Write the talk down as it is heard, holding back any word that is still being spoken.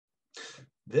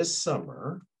This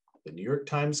summer, the New York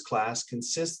Times class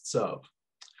consists of,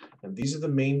 and these are the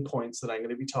main points that I'm going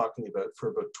to be talking about for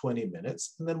about 20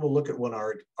 minutes, and then we'll look at one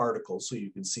article so you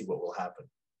can see what will happen.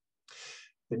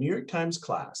 The New York Times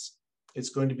class, it's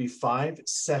going to be 5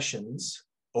 sessions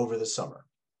over the summer.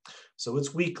 So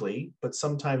it's weekly, but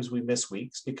sometimes we miss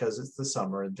weeks because it's the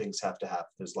summer and things have to happen.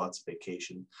 There's lots of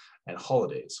vacation and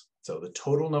holidays. So the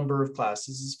total number of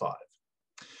classes is 5.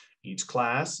 Each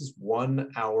class is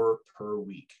 1 hour per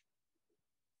week.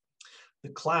 The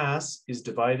class is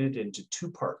divided into 2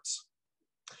 parts.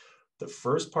 The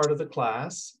first part of the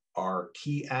class are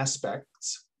key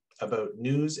aspects about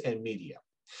news and media.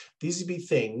 These would be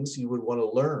things you would want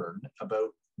to learn about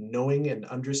knowing and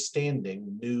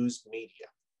understanding news media,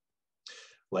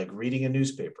 like reading a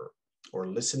newspaper, or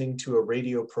listening to a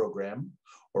radio program,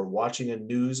 or watching a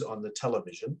news on the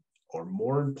television, or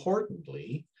more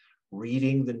importantly,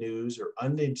 reading the news or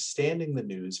understanding the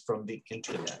news from the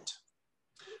internet.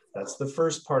 That's the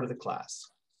first part of the class.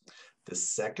 The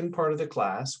second part of the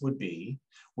class would be,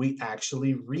 we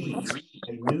actually read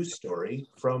a news story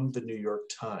from the New York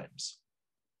Times.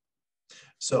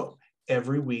 So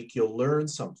every week you'll learn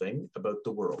something about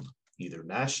the world, either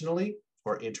nationally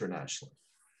or internationally.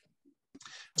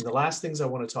 And the last things I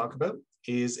want to talk about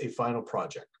is a final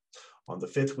project. On the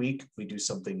 5th week, we do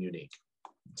something unique.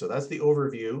 So that's the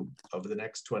overview of the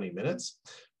next 20 minutes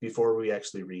before we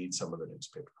actually read some of the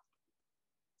newspaper.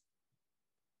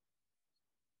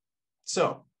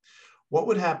 So what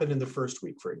would happen in the first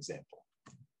week, for example?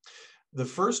 The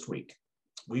first week,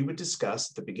 we would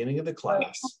discuss at the beginning of the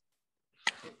class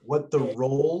what the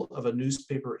role of a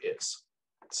newspaper is.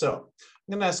 So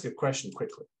I'm going to ask a question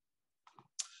quickly.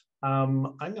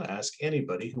 I'm going to ask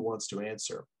anybody who wants to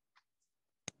answer.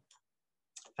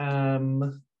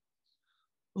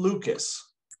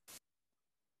 Lucas,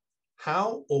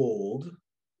 how old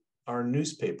are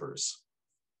newspapers?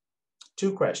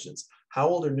 2 questions. How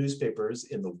old are newspapers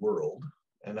in the world?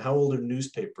 And how old are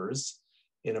newspapers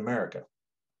in America?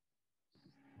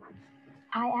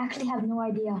 I actually have no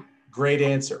idea. Great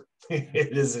answer.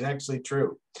 It is actually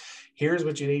true. Here's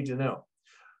what you need to know.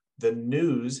 The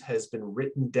news has been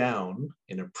written down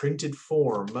in a printed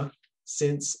form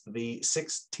since the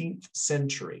 16th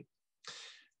century.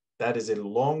 That is a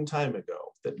long time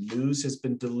ago that news has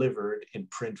been delivered in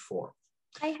print form.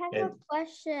 I have a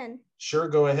question. Sure,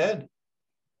 go ahead.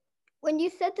 When you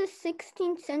said the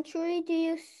 16th century, do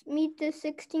you mean the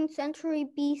 16th century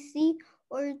BC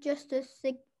or just the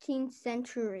 16th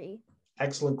century?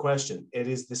 Excellent question. It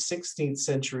is the 16th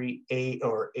century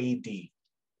AD.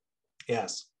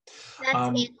 Yes. That's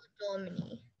Anno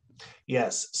Domini.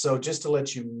 Yes. So just to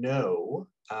let you know,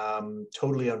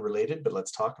 totally unrelated, but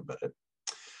let's talk about it.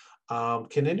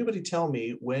 Can anybody tell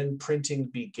me when printing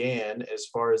began as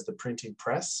far as the printing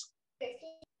press?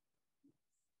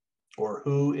 Or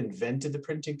who invented the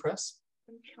printing press?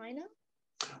 From China?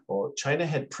 Well, China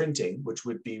had printing, which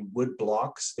would be wood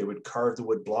blocks. They would carve the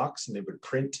wood blocks and they would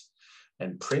print.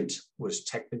 And print, which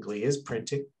technically is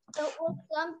printing. So was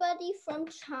somebody from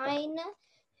China?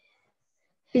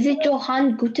 Is it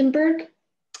Johann Gutenberg?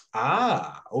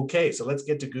 Ah, okay. So let's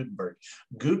get to Gutenberg.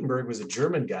 Gutenberg was a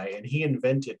German guy and he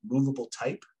invented movable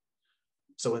type.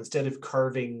 So instead of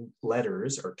carving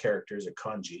letters or characters or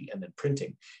kanji and then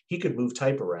printing, he could move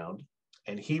type around.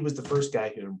 And he was the first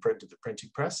guy who invented the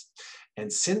printing press.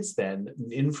 And since then,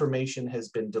 information has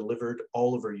been delivered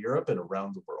all over Europe and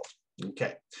around the world.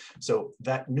 Okay, so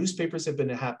that newspapers have been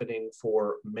happening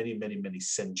for many, many, many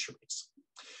centuries.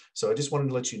 So I just wanted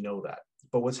to let you know that.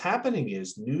 But what's happening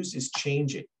is news is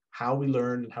changing. How we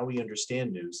learn and how we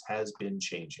understand news has been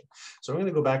changing. So I'm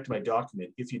going to go back to my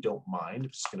document, if you don't mind.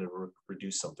 I'm just going to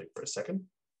reduce something for a second.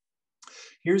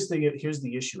 Here's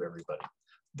the issue, everybody.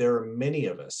 There are many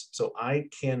of us, so I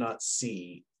cannot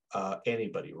see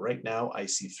anybody. Right now, I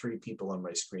see 3 people on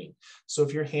my screen. So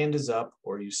if your hand is up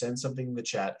or you send something in the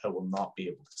chat, I will not be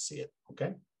able to see it,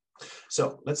 okay?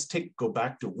 So let's go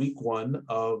back to week 1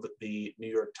 of the New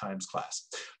York Times class.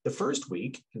 The first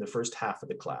week, in the first half of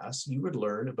the class, you would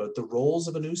learn about the roles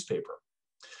of a newspaper.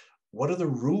 What are the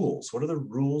rules? What are the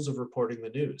rules of reporting the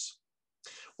news?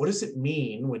 What does it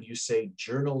mean when you say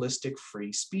journalistic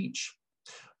free speech?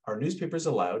 Are newspapers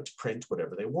allowed to print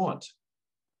whatever they want?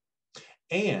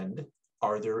 And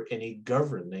are there any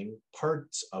governing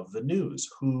parts of the news?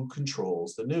 Who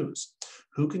controls the news?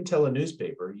 Who can tell a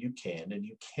newspaper you can and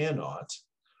you cannot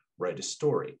write a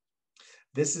story?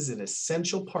 This is an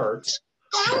essential part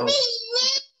of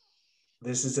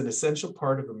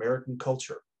American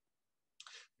culture.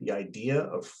 The idea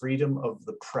of freedom of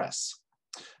the press,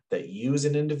 that you as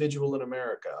an individual in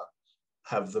America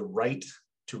have the right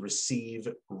to receive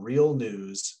real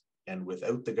news and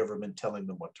without the government telling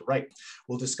them what to write.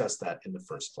 We'll discuss that in the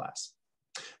first class.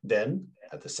 Then,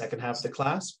 at the second half of the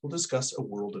class, we'll discuss a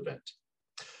world event.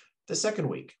 The second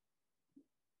week,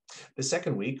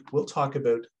 we'll talk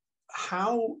about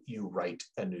how you write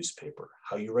a newspaper,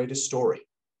 how you write a story.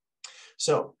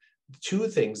 So, two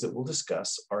things that we'll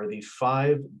discuss are the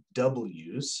 5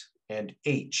 W's and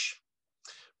H.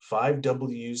 5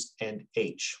 W's and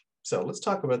H. So let's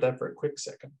talk about that for a quick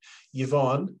second.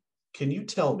 Yvonne, can you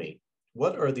tell me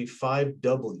what are the 5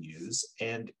 W's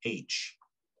and H?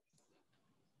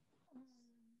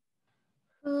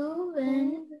 Who,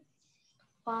 when,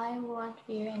 why, what,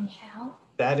 where, and how?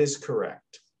 That is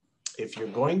correct. If you're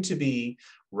going to be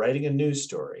writing a news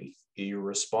story, you're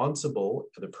responsible,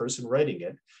 the person writing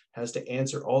it has to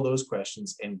answer all those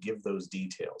questions and give those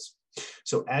details.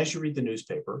 So as you read the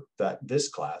newspaper, this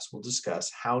class will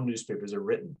discuss how newspapers are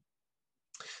written.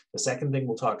 The second thing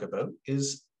we'll talk about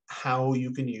is how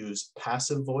you can use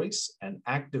passive voice and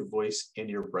active voice in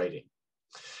your writing.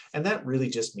 And that really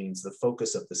just means the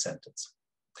focus of the sentence.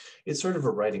 It's sort of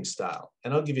a writing style.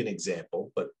 And I'll give you an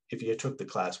example, but if you took the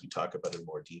class, we talk about it in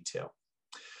more detail.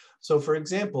 So for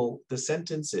example, the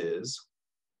sentence is,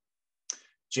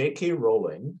 J.K.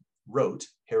 Rowling wrote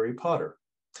Harry Potter.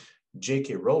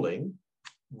 J.K. Rowling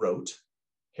wrote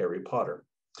Harry Potter.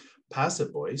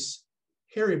 Passive voice,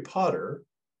 Harry Potter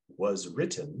was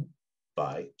written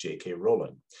by J.K.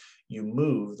 Rowling. You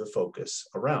move the focus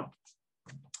around.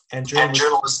 And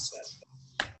journalists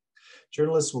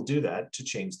will do that to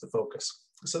change the focus.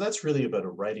 So that's really about a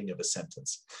writing of a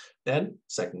sentence. Then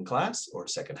second class or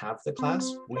second half of the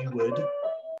class, we would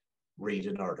read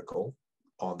an article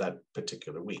on that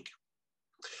particular week.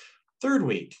 Third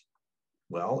week,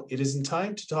 well, it is in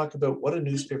time to talk about what a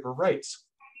newspaper writes.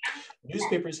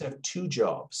 Newspapers have 2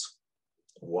 jobs.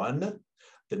 One,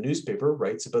 the newspaper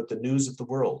writes about the news of the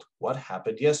world, what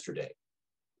happened yesterday.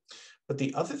 But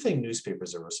the other thing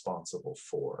newspapers are responsible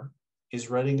for is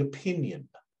writing opinion.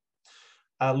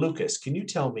 Lucas, can you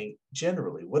tell me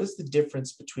generally, what is the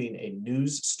difference between a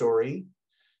news story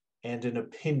and an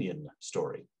opinion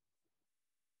story?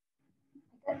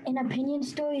 An opinion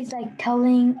story is like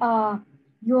telling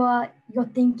your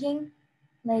thinking,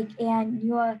 like, and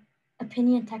your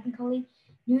opinion technically.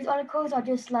 News articles are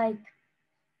just like,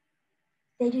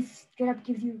 they just straight up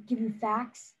give you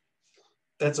facts.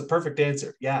 That's a perfect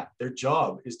answer. Yeah, their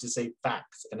job is to say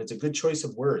facts, and it's a good choice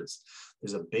of words.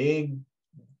 There's a big,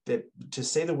 to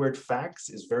say the word facts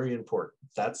is very important.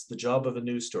 That's the job of a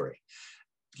news story.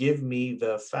 Give me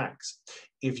the facts.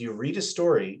 If you read a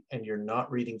story and you're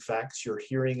not reading facts, you're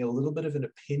hearing a little bit of an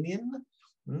opinion.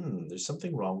 There's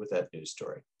something wrong with that news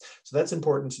story. So that's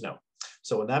important to know.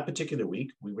 So in that particular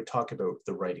week, we would talk about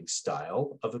the writing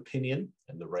style of opinion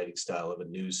and the writing style of a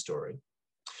news story.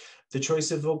 The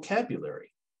choice of vocabulary.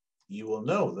 You will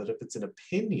know that if it's an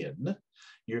opinion,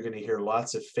 you're going to hear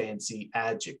lots of fancy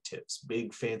adjectives,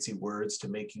 big fancy words to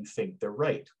make you think they're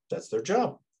right. That's their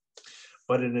job.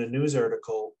 But in a news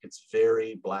article, it's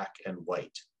very black and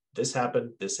white. This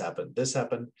happened, this happened, this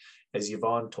happened. As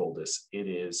Yvonne told us, it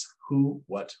is who,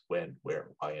 what, when,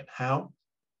 where, why, and how.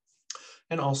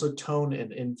 And also tone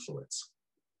and influence.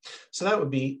 So that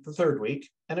would be the third week.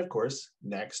 And of course,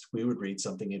 next, we would read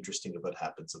something interesting about what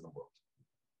happens in the world.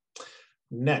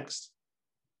 Next,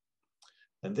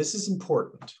 and this is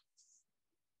important,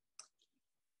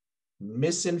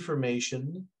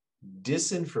 misinformation,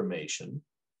 disinformation,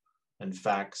 and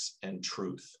facts and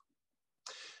truth.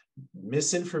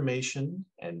 Misinformation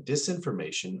and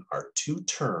disinformation are 2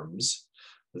 terms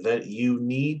that you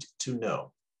need to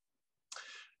know.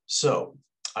 So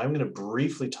I'm going to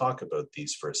briefly talk about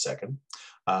these for a second.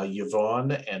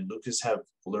 Yvonne and Lucas have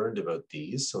learned about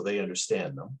these, so they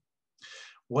understand them.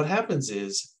 What happens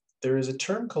is there is a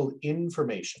term called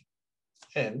information,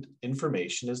 and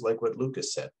information is like what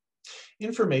Lucas said.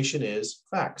 Information is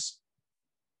facts.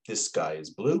 This sky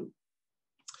is blue.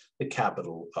 The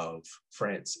capital of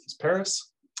France is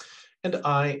Paris, and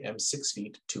I am 6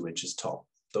 feet 2 inches tall.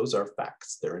 Those are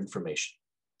facts, they're information.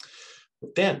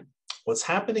 But then, what's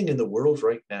happening in the world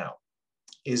right now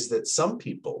is that some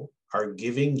people are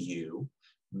giving you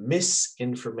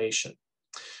misinformation.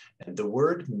 And the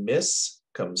word mis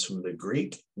comes from the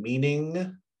Greek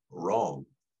meaning wrong.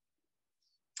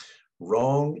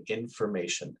 Wrong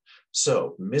information.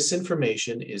 So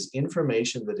misinformation is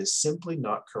information that is simply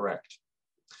not correct.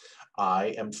 I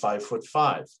am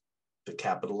 5'5". The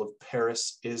capital of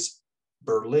Paris is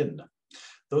Berlin.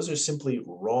 Those are simply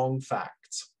wrong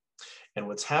facts. And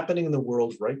what's happening in the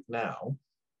world right now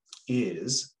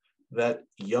is that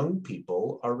young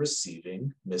people are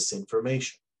receiving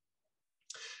misinformation.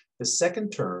 The second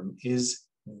term is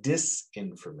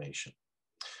disinformation.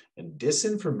 And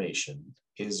disinformation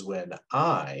is when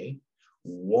I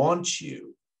want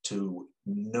you to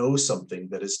know something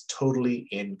that is totally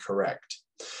incorrect.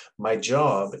 My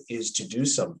job is to do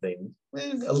something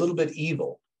a little bit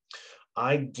evil.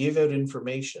 I give out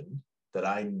information that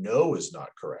I know is not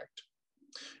correct.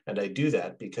 And I do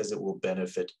that because it will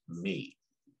benefit me.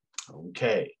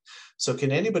 Okay, so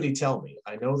can anybody tell me,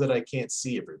 I know that I can't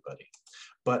see everybody,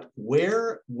 but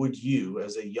where would you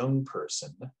as a young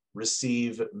person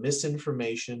receive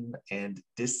misinformation and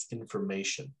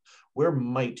disinformation? Where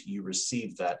might you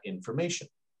receive that information?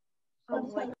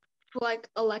 Like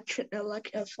election,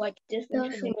 like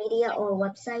social media or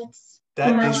websites.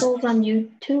 Commercials on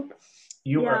YouTube.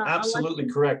 You are absolutely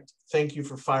correct. Thank you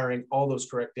for firing all those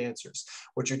correct answers.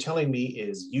 What you're telling me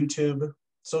is YouTube,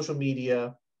 social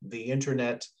media, the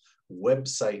internet,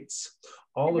 websites,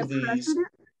 all of these.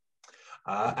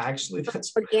 Actually,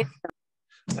 that's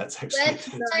actually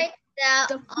website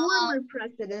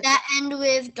that end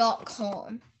with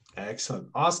 .com. Excellent.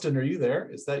 Austin, are you there?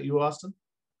 Is that you, Austin?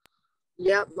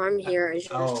 Yep, I'm here.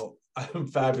 Oh, I'm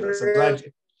fabulous.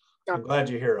 I'm glad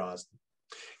you're here, Austin.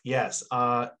 Yes,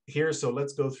 here, so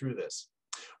let's go through this.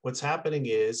 What's happening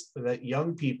is that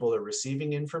young people are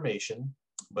receiving information,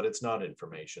 but it's not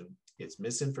information. It's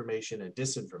misinformation and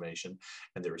disinformation,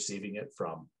 and they're receiving it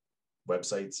from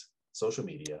websites, social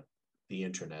media, the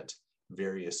internet,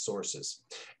 various sources.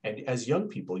 And as young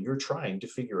people, you're trying to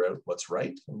figure out what's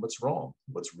right and what's wrong,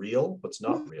 what's real, what's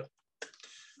not real.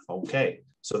 Okay,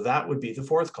 so that would be the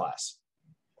fourth class.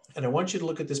 And I want you to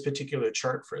look at this particular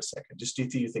chart for a second, just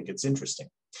if you think it's interesting.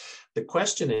 The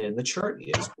question in the chart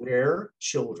is where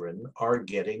children are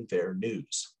getting their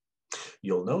news.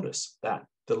 You'll notice that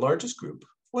the largest group,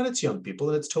 when it's young people,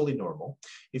 and it's totally normal,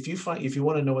 if you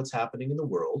want to know what's happening in the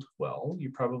world, well,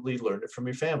 you probably learned it from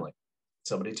your family.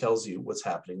 Somebody tells you what's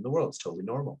happening in the world. It's totally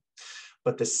normal.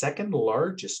 But the second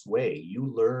largest way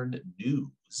you learn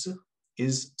news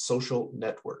is social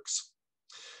networks.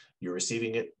 You're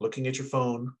receiving it, looking at your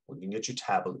phone, looking at your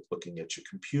tablet, looking at your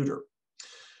computer.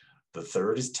 The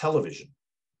third is television.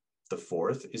 The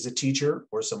fourth is a teacher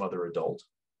or some other adult.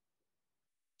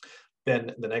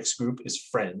 Then the next group is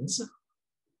friends.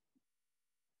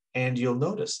 And you'll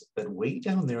notice that way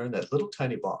down there in that little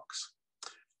tiny box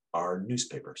are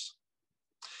newspapers.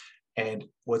 And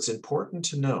what's important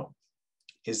to know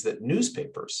is that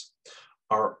newspapers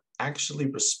are actually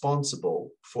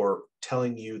responsible for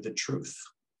telling you the truth.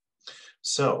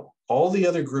 So all the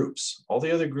other groups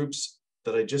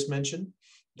that I just mentioned,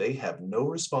 they have no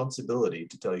responsibility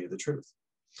to tell you the truth.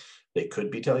 They could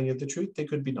be telling you the truth, they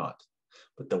could be not.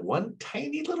 But the one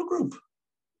tiny little group,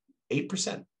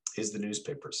 8%, is the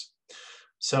newspapers.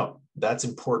 So that's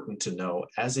important to know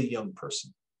as a young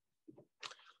person.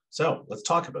 So let's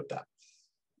talk about that.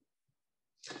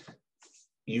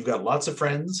 You've got lots of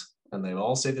friends and they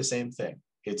all say the same thing.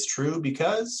 It's true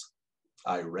because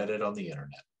I read it on the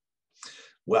internet.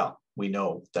 Well, we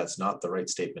know that's not the right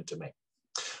statement to make.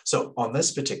 So on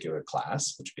this particular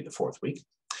class, which would be the fourth week,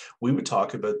 we would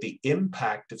talk about the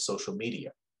impact of social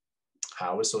media.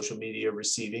 How is social media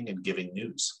receiving and giving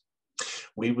news?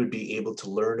 We would be able to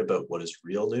learn about what is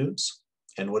real news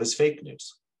and what is fake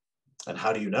news. And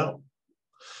how do you know?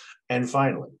 And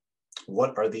finally,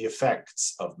 what are the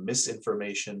effects of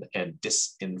misinformation and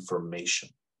disinformation?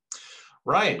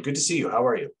 Ryan, good to see you. How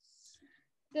are you?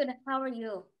 Good. How are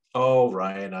you? Oh,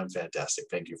 Ryan, I'm fantastic.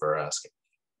 Thank you for asking.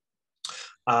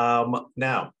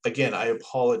 Now, again, I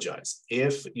apologize.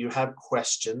 If you have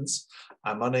questions,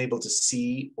 I'm unable to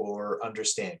see or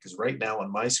understand because right now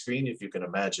on my screen, if you can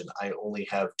imagine, I only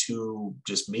have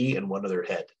just me and one other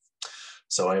head.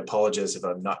 So I apologize if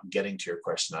I'm not getting to your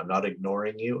question. I'm not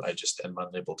ignoring you. I just am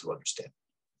unable to understand.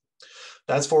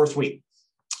 That's fourth week.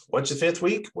 What's the fifth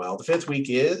week? Well, the fifth week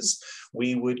is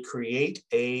we would create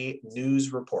a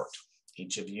news report.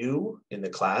 Each of you in the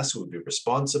class would be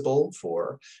responsible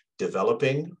for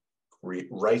developing,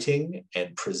 writing,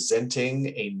 and presenting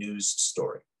a news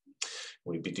story.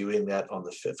 We'd be doing that on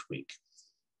the fifth week.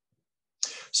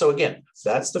 So again,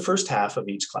 that's the first half of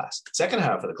each class. Second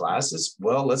half of the class is,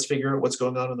 well, let's figure out what's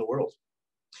going on in the world.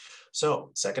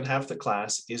 So second half of the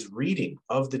class is reading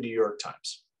of the New York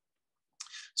Times.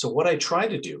 So what I try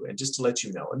to do, and just to let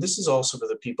you know, and this is also for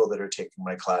the people that are taking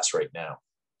my class right now,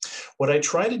 what I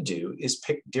try to do is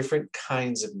pick different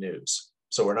kinds of news.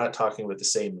 So we're not talking about the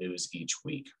same news each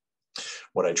week.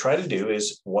 What I try to do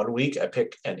is 1 week I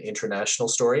pick an international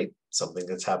story, something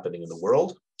that's happening in the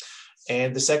world,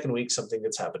 and the second week something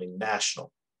that's happening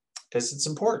national, because it's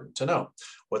important to know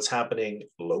what's happening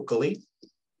locally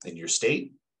in your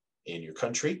state in your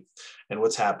country and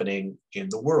what's happening in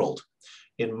the world,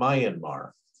 in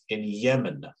Myanmar, in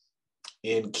Yemen,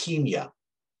 in Kenya,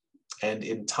 and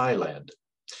in Thailand.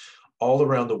 All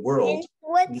around the world.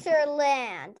 In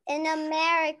Switzerland, in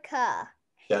America.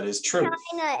 That is true.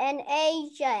 China and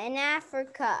Asia and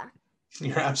Africa.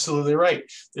 You're absolutely right.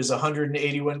 There's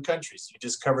 181 countries. You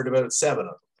just covered about 7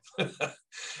 of them.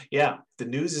 Yeah, the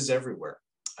news is everywhere.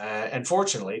 And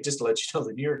fortunately, just to let you know,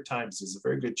 the New York Times does a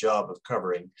very good job of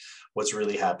covering what's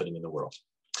really happening in the world.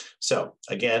 So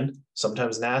again,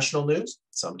 sometimes national news,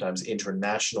 sometimes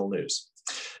international news.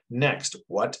 Next,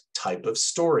 what type of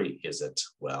story is it?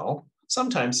 Well,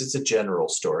 sometimes it's a general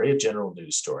story, a general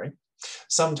news story.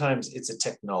 Sometimes it's a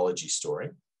technology story,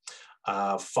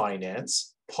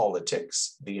 finance,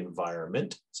 politics, the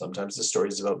environment. Sometimes the story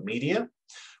is about media.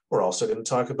 We're also going to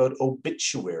talk about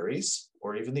obituaries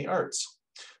or even the arts.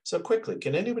 So quickly,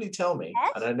 can anybody tell me,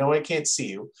 and I know I can't see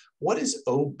you, what is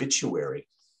obituary?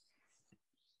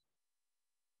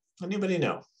 Anybody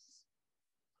know?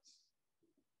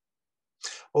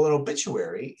 Well, an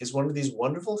obituary is one of these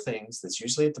wonderful things that's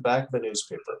usually at the back of a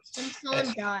newspaper. When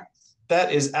someone dies.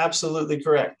 That is absolutely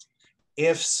correct.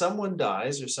 If someone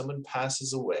dies or someone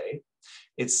passes away,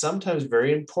 it's sometimes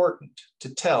very important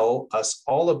to tell us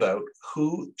all about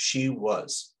who she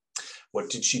was. What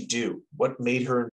did she do? What made her